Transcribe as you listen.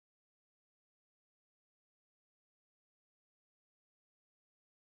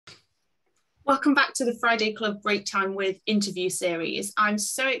Welcome back to the Friday Club Break Time with interview series. I'm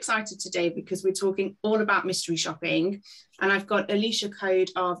so excited today because we're talking all about mystery shopping. And I've got Alicia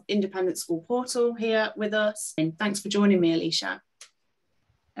Coad of Independent School Portal here with us. And thanks for joining me, Alicia.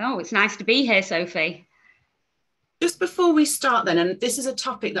 Oh, it's nice to be here, Sophie. Just before we start then, and this is a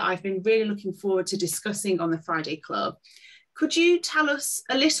topic that I've been really looking forward to discussing on the Friday Club, could you tell us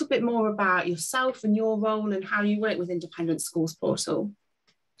a little bit more about yourself and your role and how you work with Independent Schools Portal?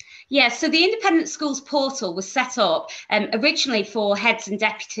 Yes, so the Independent Schools Portal was set up originally for heads and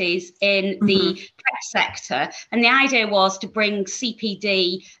deputies in the Mm-hmm. prep sector. And the idea was to bring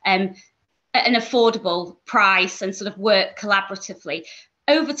CPD at an affordable price and sort of work collaboratively.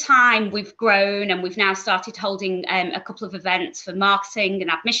 Over time, we've grown and we've now started holding a couple of events for marketing and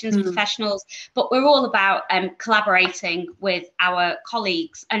admissions professionals, but we're all about collaborating with our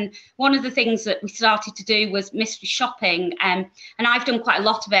colleagues. And one of the things that we started to do was mystery shopping, and I've done quite a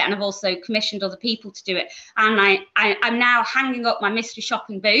lot of it, and I've also commissioned other people to do it. And I'm now hanging up my mystery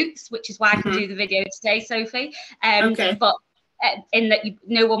shopping boots, which is why I can do the video today, Sophie. Okay. But in that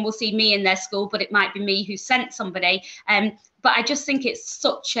no one will see me in their school, but it might be me who sent somebody. But I just think it's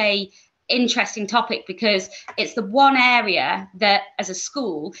such a interesting topic because it's the one area that as a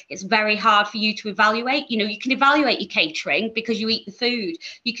school it's very hard for you to evaluate. You can evaluate your catering because you eat the food.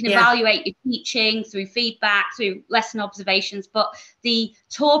 You can evaluate your teaching through feedback, through lesson observations, but the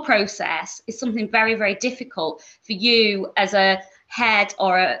tour process is something very, very difficult for you as a head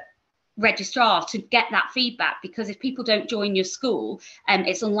or a registrar to get that feedback, because if people don't join your school,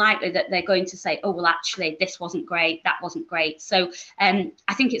 it's unlikely that they're going to say, oh well, actually this wasn't great, that wasn't great. So I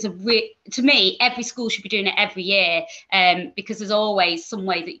think it's to me, every school should be doing it every year, because there's always some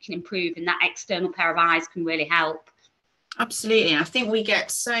way that you can improve, and that external pair of eyes can really help. Absolutely. I think we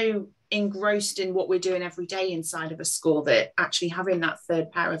get so engrossed in what we're doing every day inside of a school that actually having that third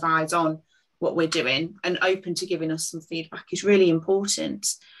pair of eyes on what we're doing and open to giving us some feedback is really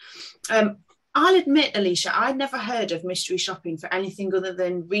important. I'll admit, Alicia, I'd never heard of mystery shopping for anything other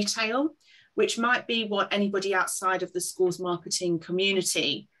than retail, which might be what anybody outside of the school's marketing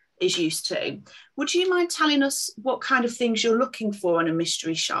community is used to. Would you mind telling us what kind of things you're looking for in a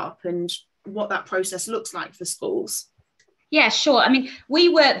mystery shop and what that process looks like for schools? Yeah, sure. I mean, we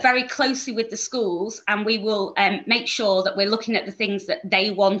work very closely with the schools, and we will make sure that we're looking at the things that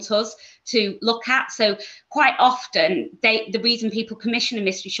they want us to look at. So quite often, the reason people commission a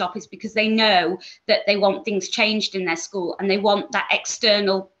mystery shop is because they know that they want things changed in their school, and they want that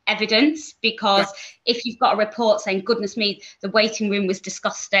external evidence. Because if you've got a report saying, goodness me, the waiting room was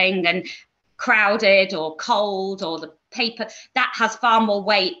disgusting and crowded or cold, or the paper, that has far more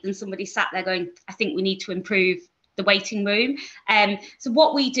weight than somebody sat there going, I think we need to improve the waiting room. So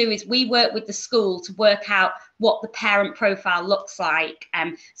what we do is we work with the school to work out what the parent profile looks like.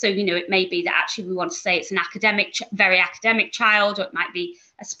 So, it may be that actually we want to say it's an very academic child, or it might be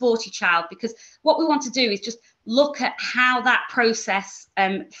a sporty child, because what we want to do is just look at how that process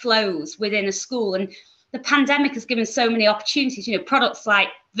flows within a school. And the pandemic has given so many opportunities, products like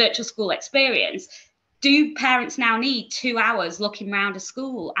virtual school experience. Do parents now need 2 hours looking around a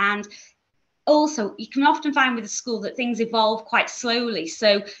school? And also, you can often find with a school that things evolve quite slowly.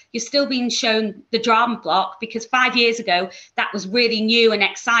 So you're still being shown the drama block because 5 years ago that was really new and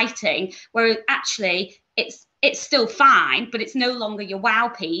exciting, whereas actually it's still fine, but it's no longer your wow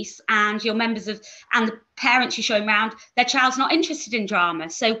piece, and your members and the parents you're showing around, their child's not interested in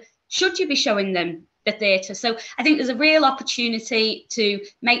drama. So should you be showing them the theatre? So I think there's a real opportunity to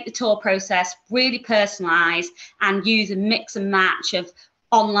make the tour process really personalised and use a mix and match of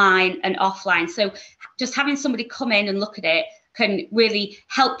online and offline. So just having somebody come in and look at it can really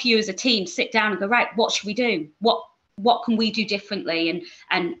help you as a team sit down and go, right, what should we do? What can we do differently,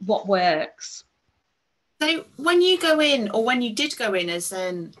 and what works? So when you go in, or when you did go in as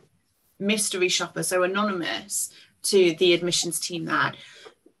a mystery shopper, so anonymous, to the admissions team,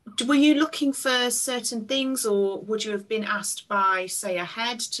 were you looking for certain things, or would you have been asked by, say, a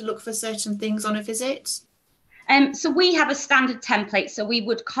head to look for certain things on a visit? So we have a standard template. So we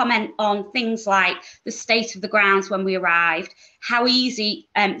would comment on things like the state of the grounds when we arrived, how easy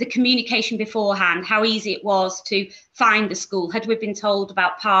the communication beforehand, how easy it was to find the school. Had we been told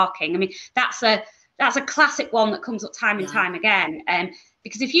about parking? I mean, that's a classic one that comes up time and time again.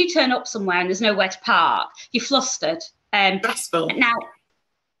 Because if you turn up somewhere and there's nowhere to park, you're flustered. Stressful.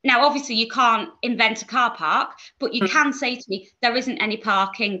 Now, obviously, you can't invent a car park, but you can say to me, there isn't any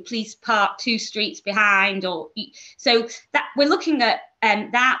parking, please park 2 streets behind. So that we're looking at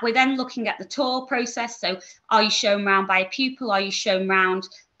that. We're then looking at the tour process. So are you shown around by a pupil? Are you shown around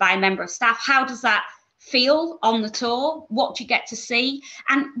by a member of staff? How does that feel on the tour? What do you get to see?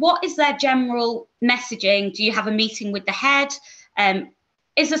 And what is their general messaging? Do you have a meeting with the head?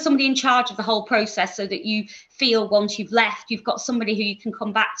 Is there somebody in charge of the whole process so that you feel once you've left, you've got somebody who you can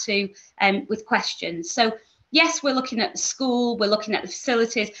come back to with questions? So yes, we're looking at the school, we're looking at the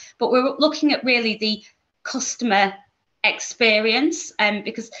facilities, but we're looking at really the customer experience,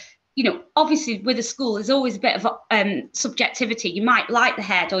 because, you know, obviously with a school, there's always a bit of subjectivity. You might like the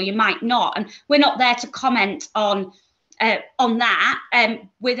head or you might not. And we're not there to comment on that.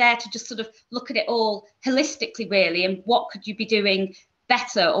 We're there to just sort of look at it all holistically, really, and what could you be doing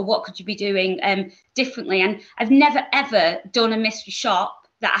better, or what could you be doing differently? And I've never, ever done a mystery shop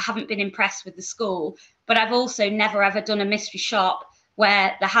that I haven't been impressed with the school, but I've also never, ever done a mystery shop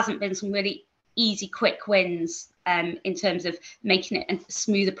where there hasn't been some really easy, quick wins in terms of making it a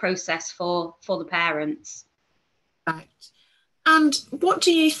smoother process for the parents. Right. And what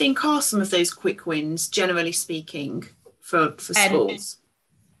do you think are some of those quick wins, generally speaking, for schools?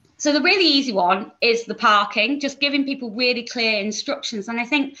 So the really easy one is the parking, just giving people really clear instructions. And I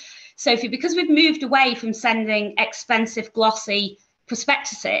think, Sophie, because we've moved away from sending expensive, glossy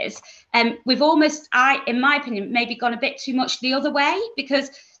prospectuses, we've almost, in my opinion, maybe gone a bit too much the other way, because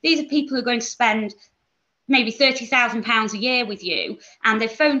these are people who are going to spend maybe £30,000 a year with you, and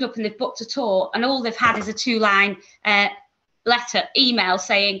they've phoned up and they've booked a tour, and all they've had is a 2-line email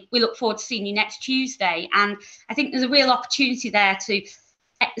saying, we look forward to seeing you next Tuesday. And I think there's a real opportunity there to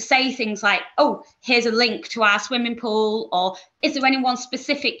say things like, oh, here's a link to our swimming pool, or is there anyone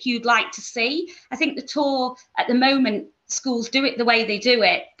specific you'd like to see? I think the tour at the moment, schools do it the way they do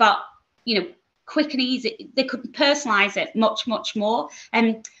it, but, you know, quick and easy, they could personalize it much, much more.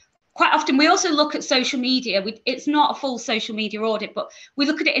 And quite often we also look at social media. It's not a full social media audit, but we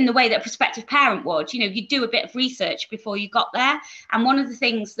look at it in the way that a prospective parent would. You know, you do a bit of research before you got there. And one of the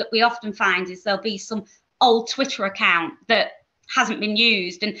things that we often find is there'll be some old Twitter account that hasn't been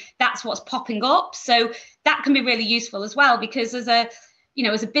used, and that's what's popping up. So that can be really useful as well, because as a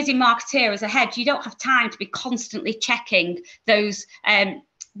busy marketeer, as a head, you don't have time to be constantly checking those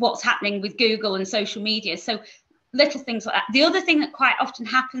what's happening with Google and social media. So little things like that. The other thing that quite often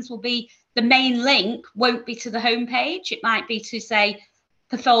happens will be the main link won't be to the homepage. It might be to, say,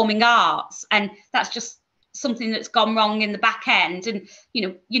 performing arts, and that's just something that's gone wrong in the back end, and you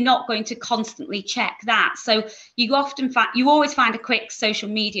know, you're not going to constantly check that. So you always find a quick social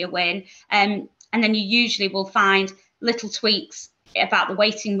media win, and then you usually will find little tweaks about the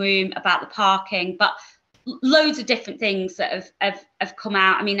waiting room, about the parking, but loads of different things that have come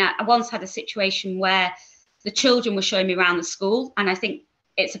out. I mean, I once had a situation where the children were showing me around the school, and I think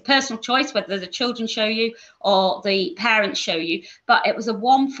it's a personal choice whether the children show you or the parents show you, but it was a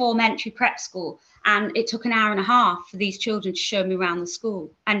 1-form entry prep school, and it took an hour and a half for these children to show me around the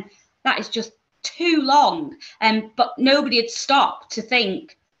school, and that is just too long. But nobody had stopped to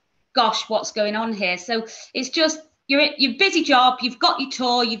think, gosh, what's going on here? So it's just, you're busy job, you've got your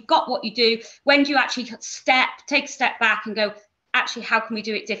tour, you've got what you do. When do you actually take a step back and go, actually, how can we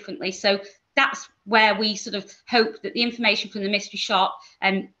do it differently? So that's where we sort of hope that the information from the mystery shop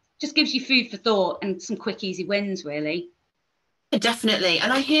just gives you food for thought and some quick, easy wins, really. Definitely.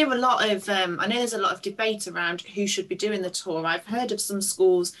 And I hear a lot of, I know there's a lot of debate around who should be doing the tour. I've heard of some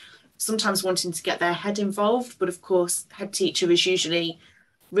schools sometimes wanting to get their head involved, but of course, head teacher is usually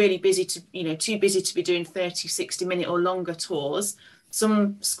really busy too busy to be doing 30, 60-minute or longer tours.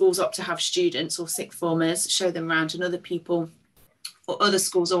 Some schools opt to have students or sixth formers show them around, and other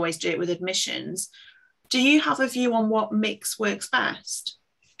schools always do it with admissions. Do you have a view on what mix works best?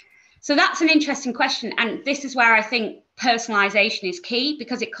 So that's an interesting question. And this is where I think personalisation is key,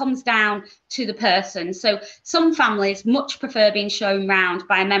 because it comes down to the person. So some families much prefer being shown round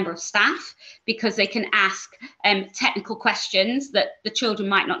by a member of staff, because they can ask technical questions that the children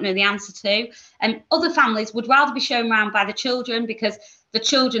might not know the answer to. And other families would rather be shown round by the children, because the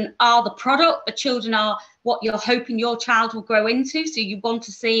children are the product. The children are what you're hoping your child will grow into. So you want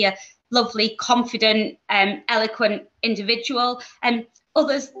to see a lovely, confident, eloquent individual. And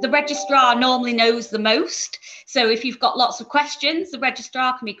others, the registrar normally knows the most. So if you've got lots of questions, the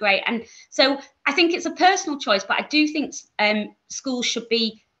registrar can be great. And so I think it's a personal choice, but I do think schools should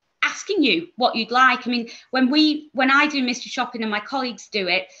be asking you what you'd like. I mean, when I do mystery shopping and my colleagues do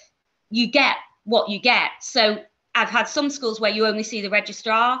it, you get what you get. So I've had some schools where you only see the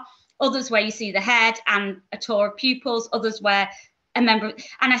registrar, others where you see the head and a tour of pupils, others where a member,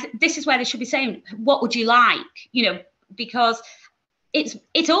 and this is where they should be saying, what would you like? You know, because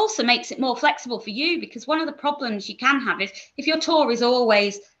it also makes it more flexible for you, because one of the problems you can have is if your tour is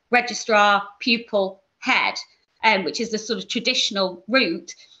always registrar, pupil, head, which is the sort of traditional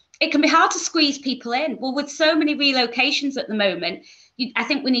route, it can be hard to squeeze people in. Well, with so many relocations at the moment, I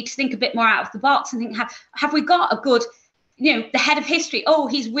think we need to think a bit more out of the box and think, have we got a good, the head of history? Oh,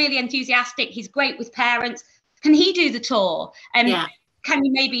 he's really enthusiastic. He's great with parents. Can he do the tour? And can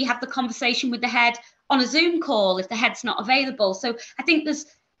you maybe have the conversation with the head on a Zoom call if the head's not available? So I think it's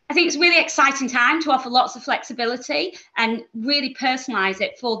a really exciting time to offer lots of flexibility and really personalize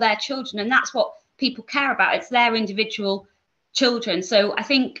it for their children. And that's what people care about. It's their individual children. So I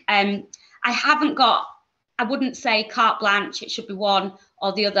think I wouldn't say carte blanche, it should be one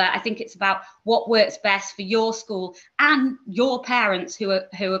or the other. I think it's about what works best for your school and your parents who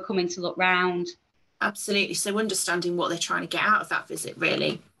are coming to look round. Absolutely. So understanding what they're trying to get out of that visit,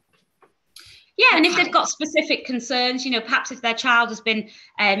 really. Yeah, and if they've got specific concerns, perhaps if their child has been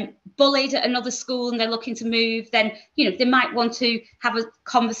bullied at another school and they're looking to move, then, they might want to have a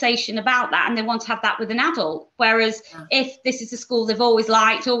conversation about that, and they want to have that with an adult. Whereas if this is a school they've always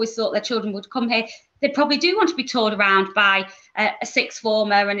liked, always thought their children would come here, they probably do want to be toured around by a sixth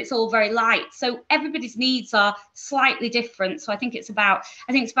former, and it's all very light. So everybody's needs are slightly different. So I think it's about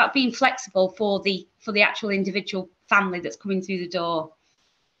being flexible for the actual individual family that's coming through the door.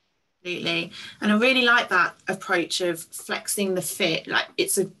 Absolutely. And I really like that approach of flexing the fit. Like,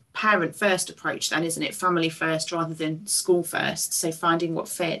 it's a parent first approach then, isn't it? Family first rather than school first. So finding what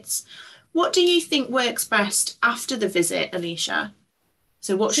fits. What do you think works best after the visit, Alicia?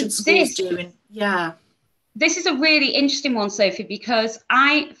 So what should schools do? This is a really interesting one, Sophie, because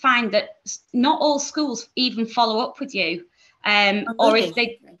I find that not all schools even follow up with you. Or if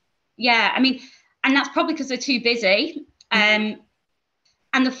they, and that's probably because they're too busy.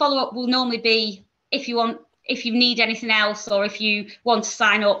 And the follow-up will normally be if you need anything else, or if you want to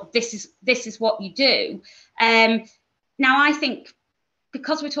sign up, this is what you do. Now, I think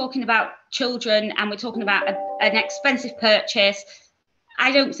because we're talking about children and we're talking about an expensive purchase,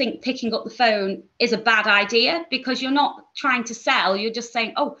 I don't think picking up the phone is a bad idea, because you're not trying to sell. You're just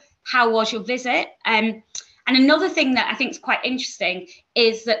saying, oh, how was your visit? And another thing that I think is quite interesting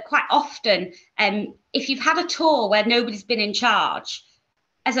is that quite often, if you've had a tour where nobody's been in charge,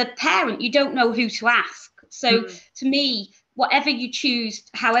 as a parent, you don't know who to ask. So to me, however you choose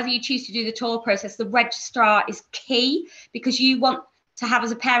to do the tour process, the registrar is key, because you want to have,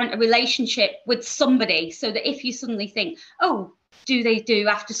 as a parent, a relationship with somebody, so that if you suddenly think, oh, do they do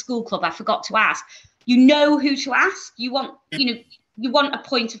after school club? I forgot to ask. You know who to ask. You want, you want a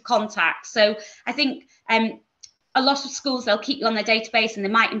point of contact. So I think a lot of schools, they'll keep you on their database and they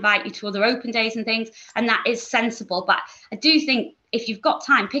might invite you to other open days and things, and that is sensible. But I do think if you've got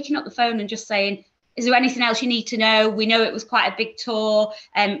time, picking up the phone and just saying, is there anything else you need to know? We know it was quite a big tour.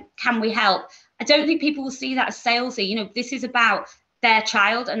 Can we help? I don't think people will see that as salesy. This is about their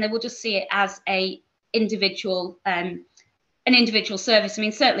child, and they will just see it as an individual service. I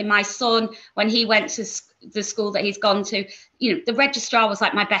mean, certainly my son, when he went to the school that he's gone to, the registrar was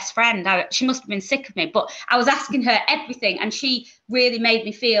like my best friend. She must have been sick of me, but I was asking her everything, and she really made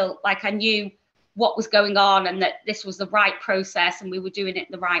me feel like I knew what was going on and that this was the right process and we were doing it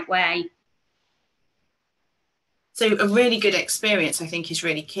the right way. So a really good experience, I think, is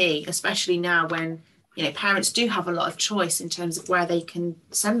really key, especially now when, parents do have a lot of choice in terms of where they can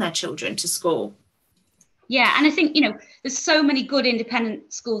send their children to school. Yeah, and I think, there's so many good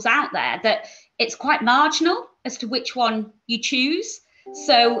independent schools out there that it's quite marginal as to which one you choose.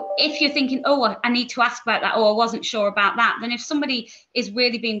 So if you're thinking, oh, I need to ask about that, or I wasn't sure about that, then if somebody is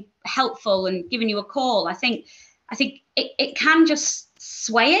really being helpful and giving you a call, I think it can just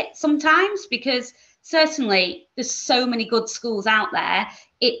sway it sometimes, because certainly there's so many good schools out there.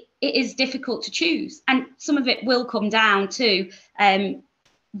 It is difficult to choose, and some of it will come down to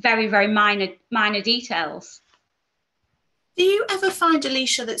very, very minor details. Do you ever find,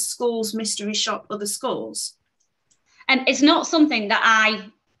 Alicia, that schools mystery shop other schools? And it's not something that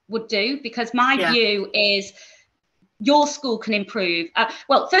I would do, because my view is your school can improve.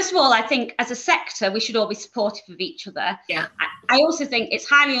 Well, first of all, I think as a sector, we should all be supportive of each other. Yeah. I also think it's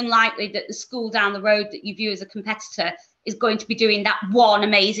highly unlikely that the school down the road that you view as a competitor is going to be doing that one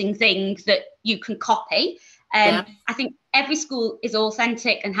amazing thing that you can copy. I think every school is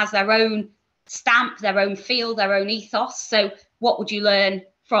authentic and has their own stamp, their own feel, their own ethos. So what would you learn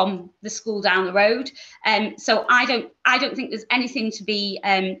from the school down the road? So I don't think there's anything to be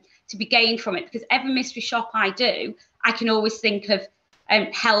gained from it, because every mystery shop I do, I can always think of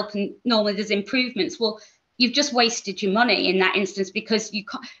help, and normally there's improvements. Well, you've just wasted your money in that instance, because you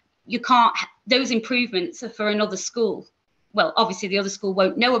can't those improvements are for another school. Well, obviously the other school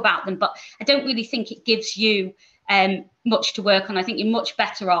won't know about them, but I don't really think it gives you much to work on. I think you're much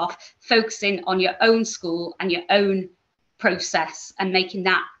better off focusing on your own school and your own process and making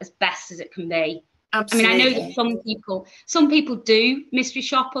that as best as it can be. Absolutely. I mean, I know that some people do mystery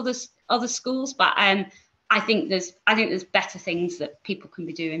shop other schools, but I think there's better things that people can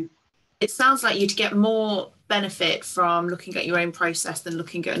be doing. It sounds like you'd get more benefit from looking at your own process than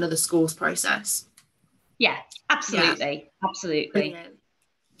looking at another school's process. Yeah, absolutely. Yeah. Absolutely.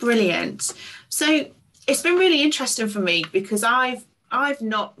 Brilliant. So it's been really interesting for me because I've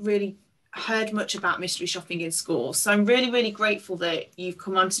not really heard much about mystery shopping in schools. So I'm really, really grateful that you've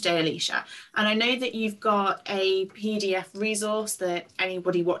come on today, Alicia. And I know that you've got a PDF resource that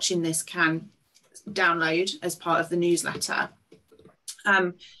anybody watching this can download as part of the newsletter.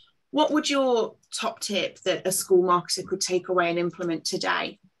 What would your top tip that a school marketer could take away and implement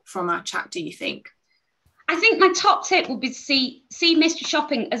today from our chat, do you think? I think my top tip would be to see mystery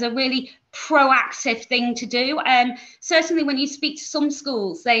shopping as a really proactive thing to do. Certainly when you speak to some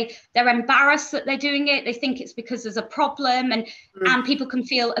schools, they're embarrassed that they're doing it. They think it's because there's a problem, and people can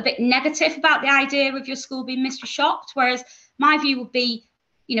feel a bit negative about the idea of your school being mystery shopped. Whereas my view would be,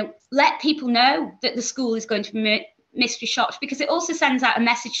 let people know that the school is going to be mystery shopped, because it also sends out a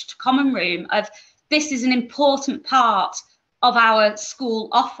message to common room of this is an important part of our school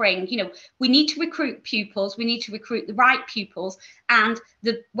offering. We need to recruit pupils, we need to recruit the right pupils, and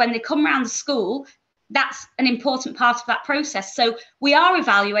when they come around the school, that's an important part of that process. So we are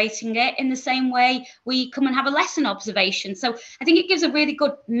evaluating it in the same way we come and have a lesson observation. So I think it gives a really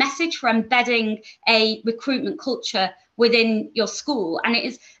good message for embedding a recruitment culture within your school, and it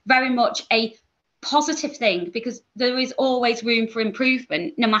is very much a positive thing, because there is always room for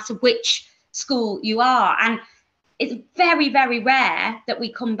improvement no matter which school you are. And it's very, very rare that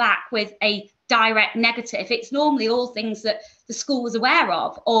we come back with a direct negative. It's normally all things that the school was aware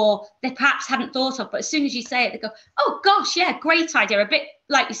of or they perhaps hadn't thought of. But as soon as you say it, they go, oh, gosh, yeah, great idea. A bit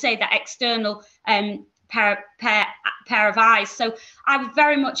like you say, that external pair of eyes. So I would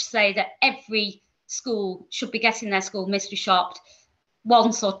very much say that every school should be getting their school mystery shopped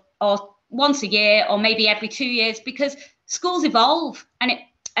once or once a year, or maybe every 2 years, because schools evolve. And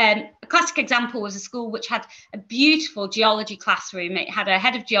a classic example was a school which had a beautiful geology classroom. It had a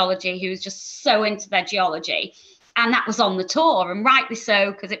head of geology who was just so into their geology, and that was on the tour, and rightly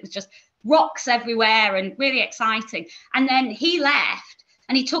so, because it was just rocks everywhere and really exciting. And then he left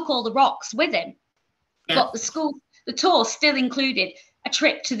and he took all the rocks with him. Yeah. But the tour still included a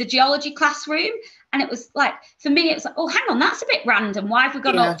trip to the geology classroom. And it was like, for me, it was like, oh, hang on, that's a bit random. Why have we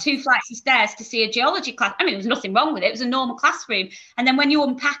gone up 2 flights of stairs to see a geology class? I mean, there was nothing wrong with it. It was a normal classroom. And then when you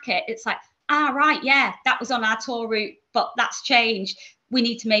unpack it, it's like, right, yeah, that was on our tour route, but that's changed. We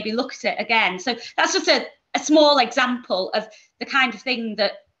need to maybe look at it again. So that's just a small example of the kind of thing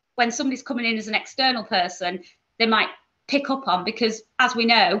that when somebody's coming in as an external person, they might pick up on, because as we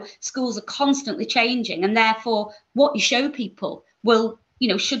know, schools are constantly changing, and therefore what you show people will,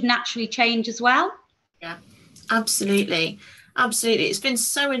 should naturally change as well. Yeah, absolutely. Absolutely. It's been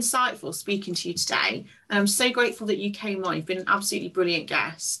so insightful speaking to you today. And I'm so grateful that you came on. You've been an absolutely brilliant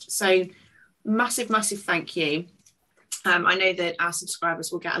guest. So massive, massive thank you. I know that our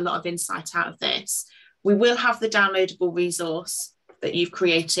subscribers will get a lot of insight out of this. We will have the downloadable resource that you've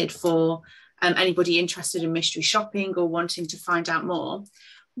created for anybody interested in mystery shopping or wanting to find out more.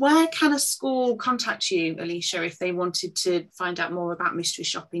 Where can a school contact you, Alicia, if they wanted to find out more about mystery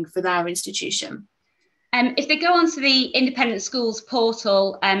shopping for their institution? If they go onto the Independent Schools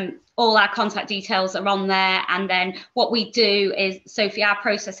portal, all our contact details are on there. And then what we do is, Sophie, our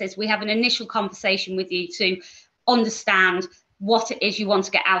process is we have an initial conversation with you to understand what it is you want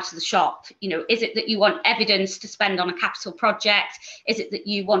to get out of the shop. Is it that you want evidence to spend on a capital project? Is it that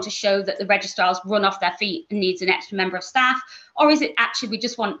you want to show that the registrar's run off their feet and needs an extra member of staff? Or is it actually we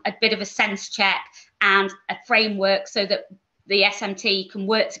just want a bit of a sense check and a framework so that the SMT can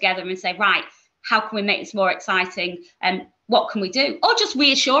work together and say, right, how can we make this more exciting? And what can we do? Or just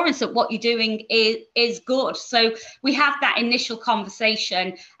reassurance that what you're doing is good. So we have that initial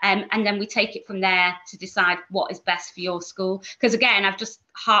conversation, and then we take it from there to decide what is best for your school. Because again, I've just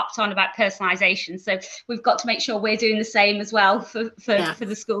harped on about personalisation. So we've got to make sure we're doing the same as well for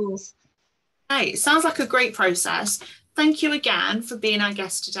the schools. Hey, sounds like a great process. Thank you again for being our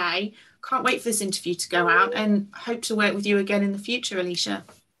guest today. Can't wait for this interview to go out, and hope to work with you again in the future, Alicia.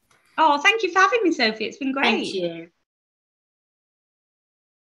 Oh, thank you for having me, Sophie. It's been great. Thank you.